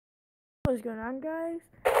What's going on, guys?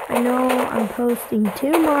 I know I'm posting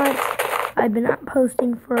too much. I've been not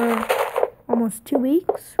posting for almost 2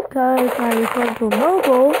 weeks because my recordable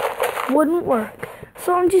mobile wouldn't work.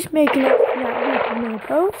 So I'm just making up for that week of no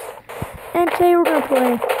posts. And today we're going to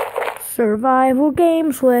play survival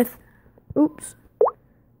games with mods.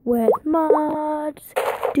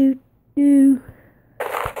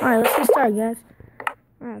 Alright, let's get started, guys.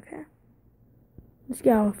 Okay. Let's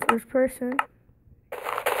go. First person.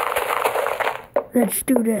 Let's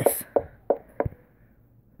do this.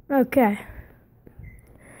 Okay.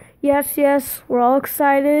 Yes, we're all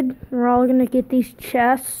excited. We're all gonna get these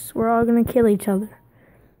chests. We're all gonna kill each other.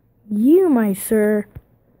 You, my sir,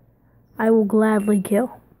 I will gladly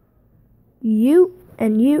kill. You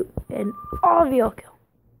and all of you will kill.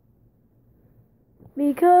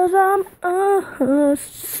 Because I'm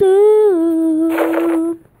awesome.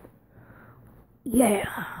 Yeah.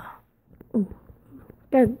 Ooh.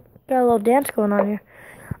 Got a little dance going on here.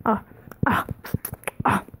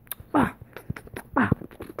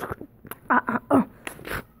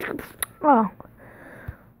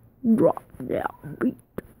 Drop that beat.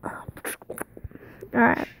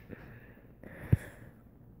 Alright.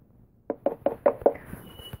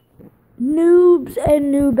 Noobs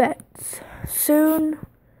and noobettes. Soon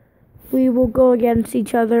we will go against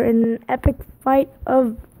each other in an epic fight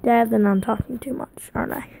of death, and I'm talking too much,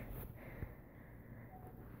 aren't I?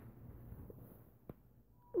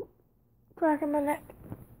 Cracking my neck.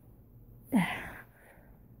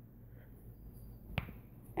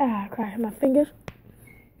 Cracking my fingers.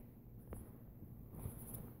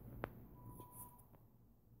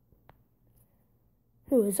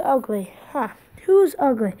 Who is ugly? Huh. Who is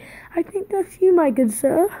ugly? I think that's you, my good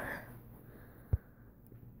sir.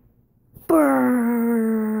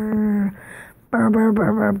 Burn. Burn, burn,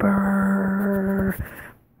 burn, burn, burn.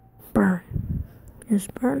 Burn.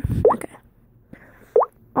 Just burn? Okay.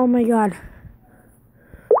 Oh my god.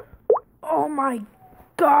 Oh my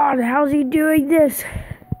god, how's he doing this?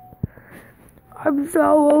 I'm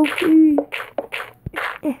so OP.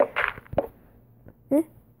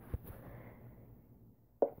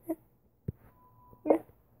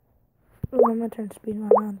 Oh, I'm gonna turn speed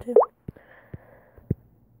mode on too.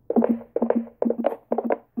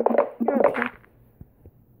 Okay.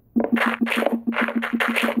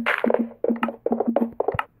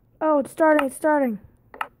 Oh, it's starting.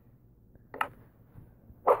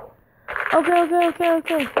 Okay. Let's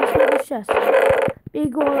get this chest.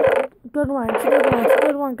 Big one. Good one. It's a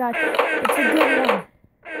good one, guys. It's a good one.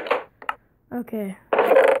 Okay.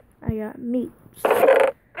 I got meat.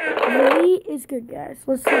 Meat is good, guys.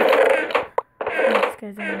 Let's see. This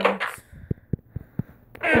guy's on meats.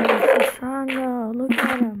 Oh, he's so strong though. Look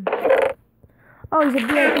at him. Oh, he's a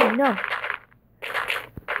VIP. No.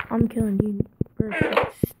 I'm killing you,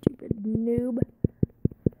 stupid noob.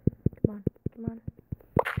 Come on.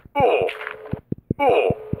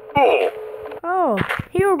 Oh,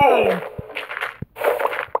 hero brother.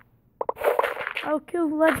 I'll kill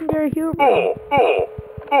the legendary hero brother.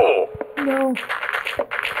 No.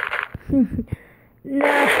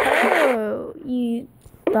 No. You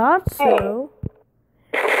thought so?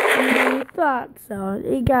 You thought so.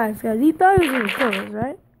 Hey, guys, he thought he was gonna kill us,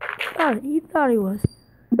 right? He thought he was.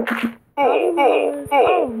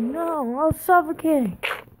 Oh no, I was suffocating.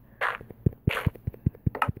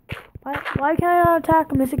 Why can't I not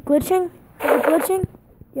attack him? Is it glitching?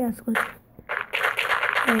 Yeah, it's glitching.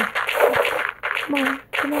 Okay. Come on.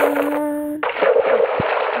 Come on.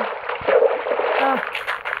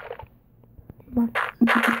 I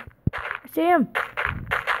see him.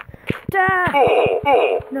 Die!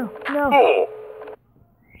 No.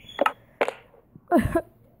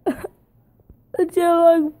 That's how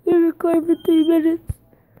long we recorded for 3 minutes.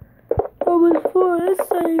 Almost 4. That's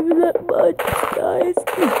not even that much, guys.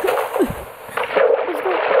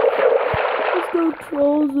 Let's go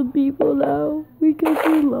troll some people now because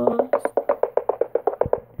we lost.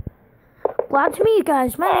 Glad to meet you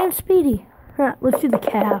guys. My name's Speedy. Let's do the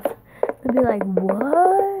calf. They'll be like,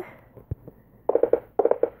 what?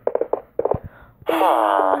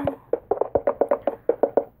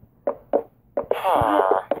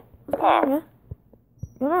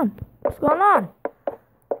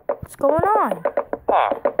 What's going on?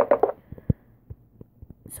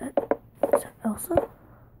 Is that Elsa?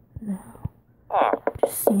 No.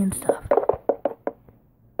 Just seeing stuff.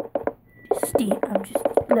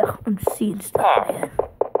 I'm just seeing stuff, man.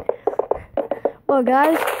 Well,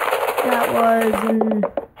 guys, that was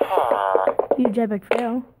a huge epic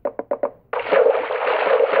fail.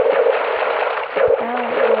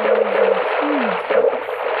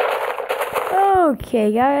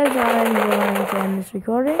 Okay, guys, I'm going to end this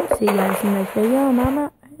recording. See you guys in the next video, and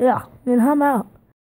I'm out.